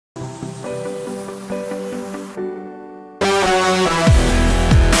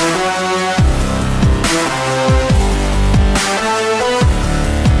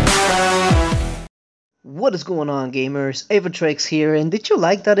What is going on, gamers? Aevatrex here, and did you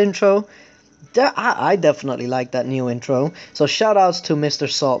like that intro? I definitely like that new intro. So shout outs to Mr.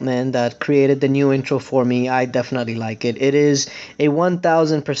 Saltman that created the new intro for me. I definitely like it. It is a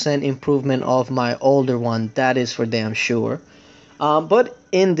 1000% improvement of my older one. That is for damn sure. But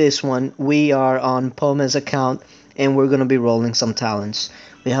in this one, we are on Pomme's account, and we're gonna be rolling some talents.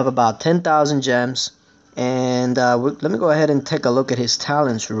 We have about 10,000 gems, and let me go ahead and take a look at his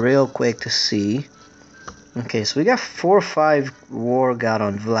talents real quick to see. Okay, so we got 4 or 5 War God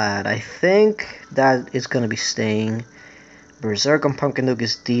on Vlad. I think that is going to be staying. Berserk on Pumpkin Duke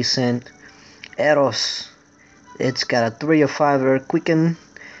is decent. Eros, it's got a 3 or 5 Quicken.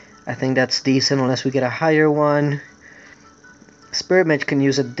 I think that's decent unless we get a higher one. Spirit Mage can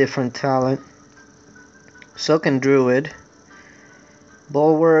use a different talent. So can Druid.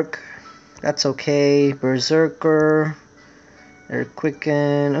 Bulwark, that's okay. Berserker.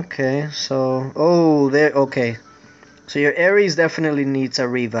 Quicken, okay, so, okay. So your Ares definitely needs a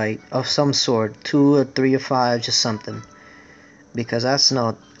revite of some sort, 2 or 3 or 5, just something. Because that's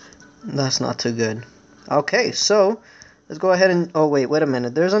not too good. Okay, so, let's go ahead and, wait a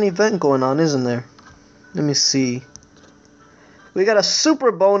minute, there's an event going on, isn't there? Let me see. We got a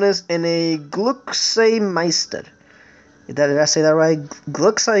super bonus in a Glucksemeister. Did I say that right?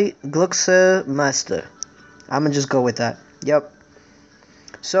 Glucksemeister. I'm gonna just go with that. Yep.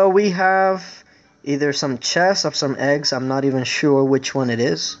 So we have either some chests or some eggs. I'm not even sure which one it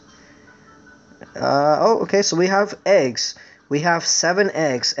is. Okay, so we have eggs. We have 7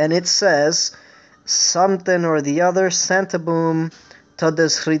 eggs, and it says something or the other. Santa Boom,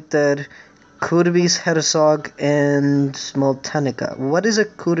 Todes Ritter, Kurbis Herzog, and Moltanica. What is a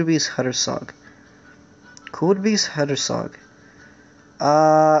Kurbis Herzog? Kurbis Herzog.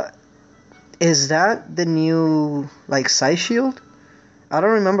 Is that the new, like, Scythe Shield? I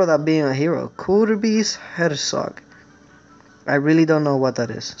don't remember that being a hero. Kurbis Herzog. I really don't know what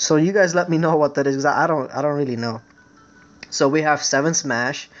that is. So you guys let me know what that is, because I don't really know. So we have 7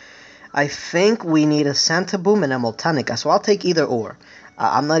 Smash. I think we need a Santa Boom and a Moltanica. So I'll take either or.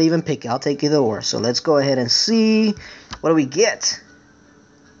 I'm not even picky. I'll take either or. So let's go ahead and see. What do we get?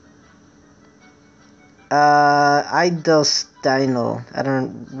 Idolsteino. I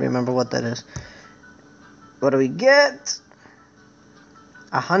don't remember what that is. What do we get?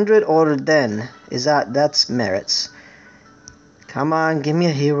 100 or then. That's merits. Come on, give me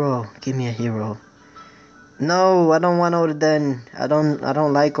a hero. Give me a hero. No, I don't want Orden. I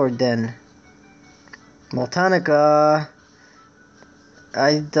don't like Orden. Moltanica.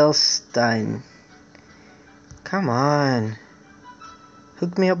 Idolstein. Come on.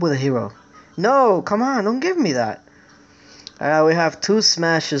 Hook me up with a hero. No, come on, don't give me that. We have 2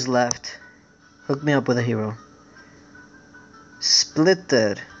 smashes left. Hook me up with a hero.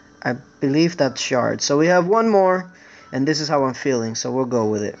 Splitter. I believe that's Shard. So we have 1 more, and this is how I'm feeling, so we'll go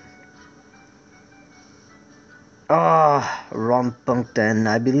with it. Rompunkten.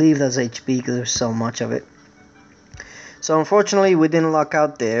 I believe that's HP because there's so much of it. So unfortunately, we didn't luck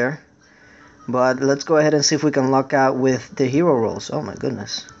out there. But let's go ahead and see if we can luck out with the hero rolls. Oh my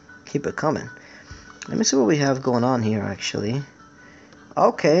goodness. Keep it coming. Let me see what we have going on here, actually.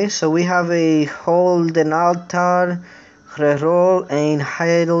 Okay, so we have a Holden Altar, Reroll, and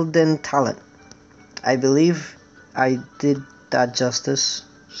Heidelden Talent. I believe I did that justice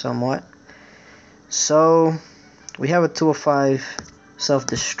somewhat. So we have a 2 of 5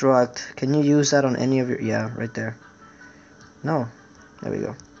 self-destruct. Can you use that on any of your... Yeah, right there. No. There we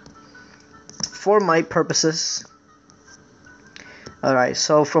go. For my purposes. Alright,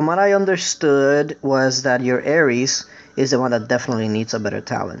 so from what I understood was that your Ares is the one that definitely needs a better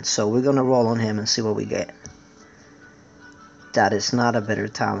talent. So we're gonna roll on him and see what we get. That is not a better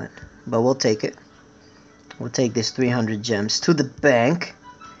talent, but we'll take it. We'll take this 300 gems to the bank,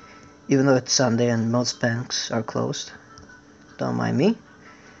 even though it's Sunday and most banks are closed. Don't mind me.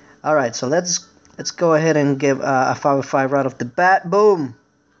 Alright, so let's go ahead and give a 5 of 5 right off the bat. Boom!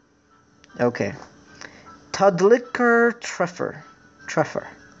 Okay. Tudlicker Treffer.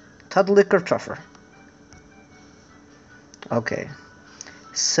 Tudlicker Treffer. Okay.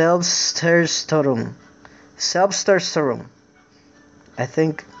 Selbststerstorum. I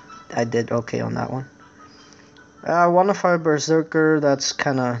think I did okay on that one. 1 of 5 Berserker, that's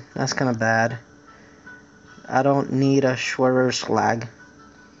kinda bad. I don't need a Schwerer's Flag.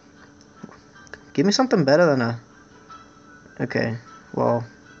 Give me something better than a... Okay, well,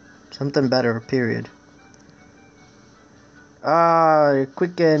 something better, period.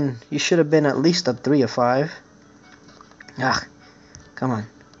 Quicken, you should have been at least a 3 of 5. Come on.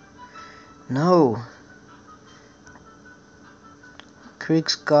 No.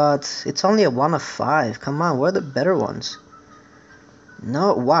 Krieg's got... It's only a 1 of 5. Come on, where are the better ones?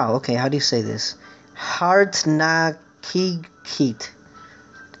 No, wow, okay, how do you say this? Hardnakikit.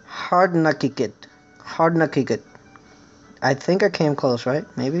 Hardnakikit. Hardnakikit. I think I came close, right?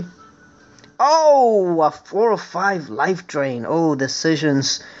 Maybe? Oh, a 4 of 5 life drain. Oh,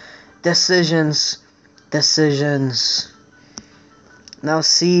 decisions. Decisions. Decisions. Now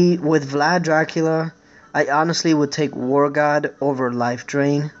see, with Vlad Dracula, I honestly would take War God over life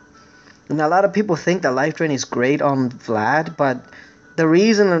drain. And a lot of people think that life drain is great on Vlad, but the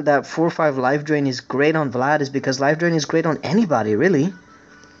reason that 4-5 life drain is great on Vlad is because life drain is great on anybody, really.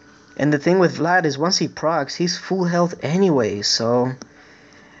 And the thing with Vlad is once he procs, he's full health anyway, so...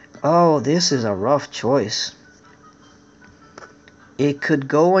 Oh, this is a rough choice. It could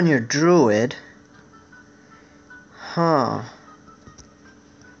go on your Druid. Huh.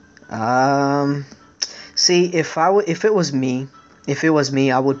 See, if it was me,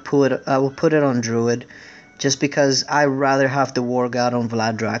 I would put it on Druid, just because I rather have the War God on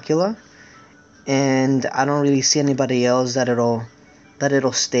Vlad Dracula, and I don't really see anybody else that it'll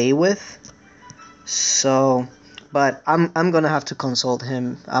stay with. So, but I'm gonna have to consult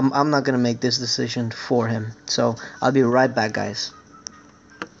him. I'm not gonna make this decision for him. So I'll be right back, guys.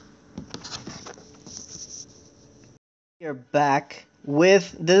 We're back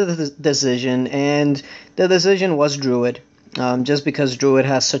with the decision, and the decision was Druid. Just because Druid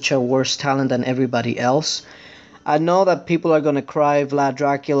has such a worse talent than everybody else. I know that people are gonna cry Vlad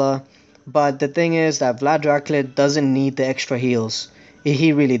Dracula, but the thing is that Vlad Dracula doesn't need the extra heals.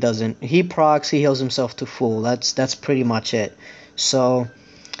 He really doesn't. He procs, he heals himself to full. That's pretty much it. So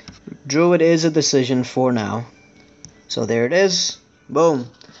Druid is a decision for now. So there it is. Boom.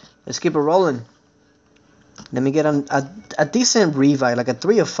 Let's keep it rolling. Let me get a decent revive, like a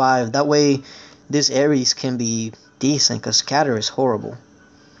 3 of 5. That way this Ares can be decent, because Scatter is horrible.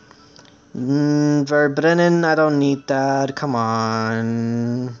 Verbrennen, I don't need that. Come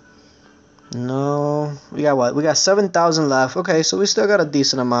on. No. We got what? We got 7,000 left. Okay, so we still got a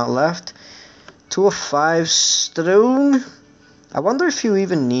decent amount left. 2 of 5 Strewn. I wonder if you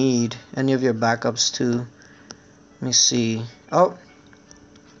even need any of your backups too. Let me see. Oh.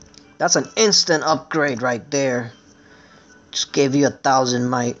 That's an instant upgrade right there. Just gave you 1,000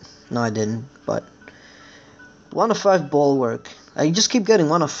 might. No, I didn't. But 1 of 5 bulwark. I just keep getting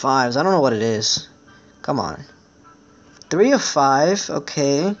 1 of 5s. I don't know what it is. Come on. 3 of 5.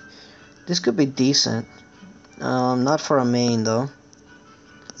 Okay. This could be decent. Not for a main though.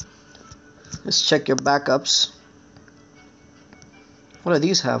 Let's check your backups. What do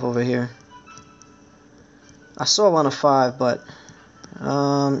these have over here? I saw 1 of 5, but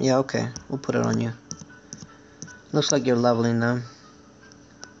yeah, okay. We'll put it on you. Looks like you're leveling them.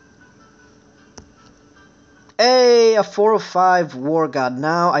 Hey, a 4 of 5 War God.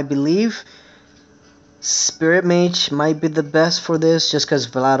 Now, I believe Spirit Mage might be the best for this, just because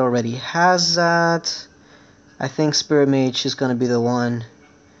Vlad already has that. I think Spirit Mage is gonna be the one.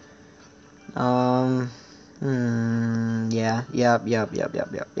 Yeah, yep.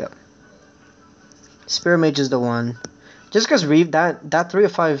 Spirit Mage is the one. Just because that 3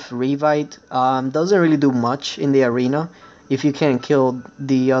 of 5 Revite doesn't really do much in the arena if you can't kill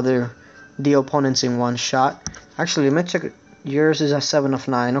the opponents in one shot. Actually, let me check it. Yours is a 7 of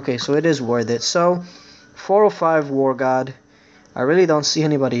 9. Okay, so it is worth it. So 4 of 5 War God. I really don't see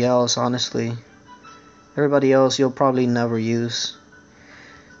anybody else, honestly. Everybody else you'll probably never use.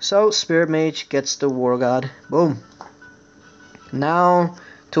 So Spirit Mage gets the War God. Boom. Now,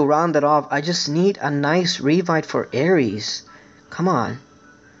 to round it off, I just need a nice Revite for Ares. Come on.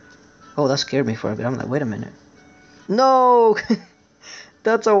 Oh, that scared me for a bit. I'm like, wait a minute. No!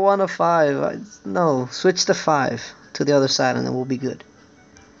 That's a 1 of 5. No, switch to 5 to the other side and then we'll be good.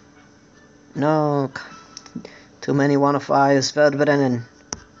 No. Too many 1 of 5s. Verbrennen.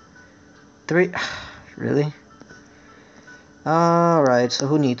 3. Really? Alright, so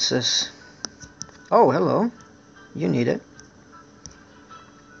who needs this? Oh, hello. You need it.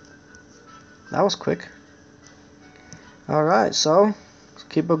 That was quick. Alright, so let's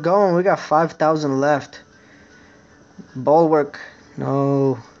keep it going. We got 5,000 left. Bulwark.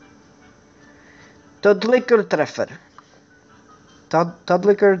 No. Todliker Treffer.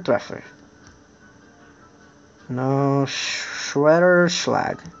 Todliker Treffer. No. Shredder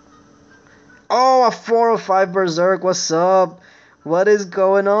Slag. Oh, a 4 of 5 Berserk. What's up? What is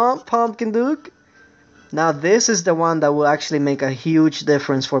going on, Pumpkin Duke? Now this is the one that will actually make a huge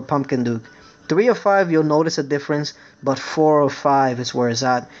difference for Pumpkin Duke. 3 of 5 you'll notice a difference, but 4 of 5 is where it's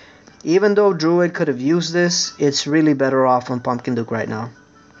at. Even though Druid could have used this, it's really better off on Pumpkin Duke right now.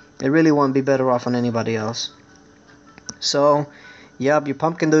 It really won't be better off on anybody else. So, Yup, your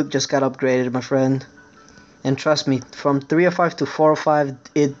Pumpkin Duke just got upgraded, my friend. And trust me, from 305 to 405,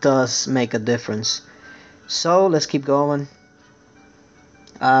 it does make a difference. So, let's keep going.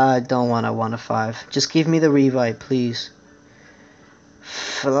 I don't want a 105. Just give me the revive, please.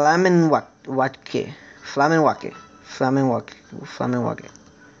 Flamenwake.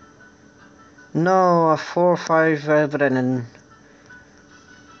 No, a 4-5 Reverend.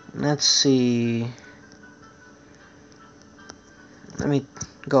 Let's see. Let me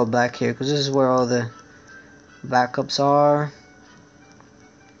go back here because this is where all the backups are.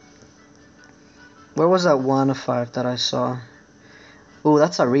 Where was that 1-5 that I saw? Ooh,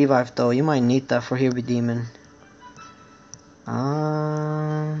 that's a revive though. You might need that for Heavy Demon.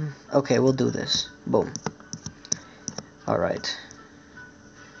 Okay, we'll do this. Boom. Alright.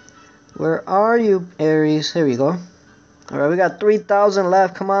 Where are you, Aries? Here we go. Alright, we got 3,000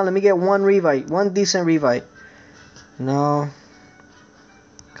 left. Come on, let me get one revive. One decent revive. No.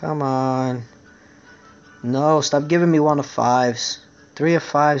 Come on. No, stop giving me 1-5s.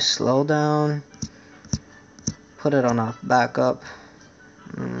 3-5, slow down. Put it on a backup.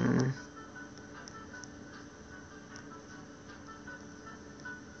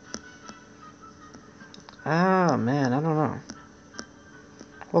 Ah, man, I don't know.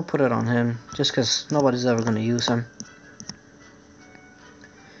 We'll put it on him, just because nobody's ever going to use him.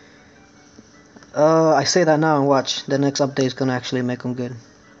 I say that now and watch. The next update is going to actually make him good.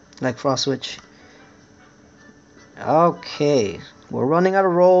 Like Frost Switch. Okay. We're running out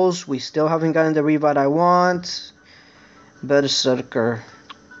of rolls. We still haven't gotten the revive I want. Berserker.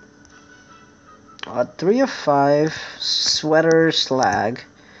 3-5. Sweater Slag.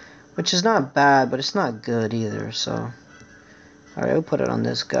 Which is not bad, but it's not good either, so... Alright, we'll put it on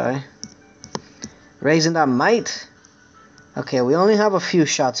this guy. Raising that might. Okay, we only have a few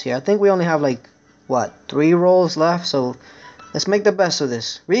shots here. I think we only have like, what, 3 rolls left, so... Let's make the best of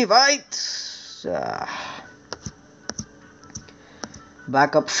this. Revite!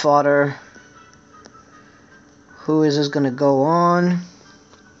 Backup fodder. Who is this gonna go on?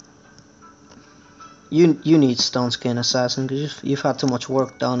 You need Stone Skin Assassin because you've had too much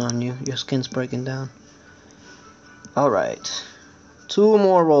work done on you. Your skin's breaking down. Alright. 2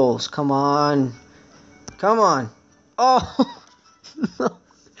 more rolls. Come on. Come on. Oh! No.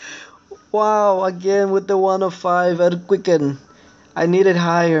 Wow, again with the 1-5 at Quicken. I needed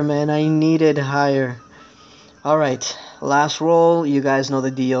higher, man. I needed higher. Alright. Last roll. You guys know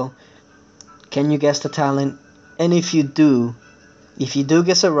the deal. Can you guess the talent? And if you do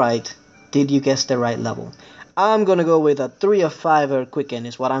guess it right, did you guess the right level? I'm gonna go with a 3-5 Quicken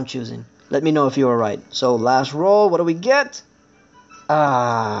is what I'm choosing. Let me know if you were right. So last roll, what do we get?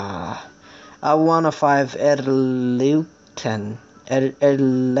 A 1-5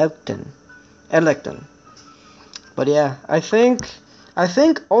 Electon. But yeah, I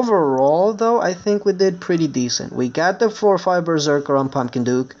think overall though, I think we did pretty decent. We got the 4-5 Berserker on Pumpkin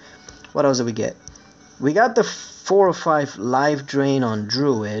Duke. What else did we get? We got the 4-5 Life Drain on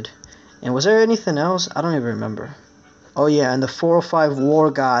Druid. And was there anything else? I don't even remember. Oh yeah, and the 4-5 War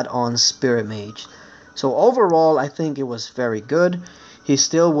God on Spirit Mage. So overall, I think it was very good. He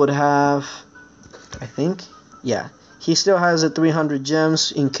still would have, I think, yeah. He still has the 300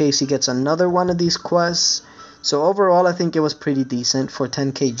 gems in case he gets another one of these quests. So overall, I think it was pretty decent for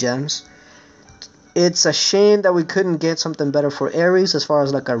 10k gems. It's a shame that we couldn't get something better for Ares as far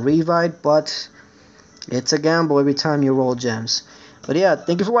as like a revive, but it's a gamble every time you roll gems. But yeah,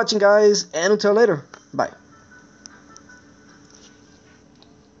 thank you for watching, guys, and until later, bye.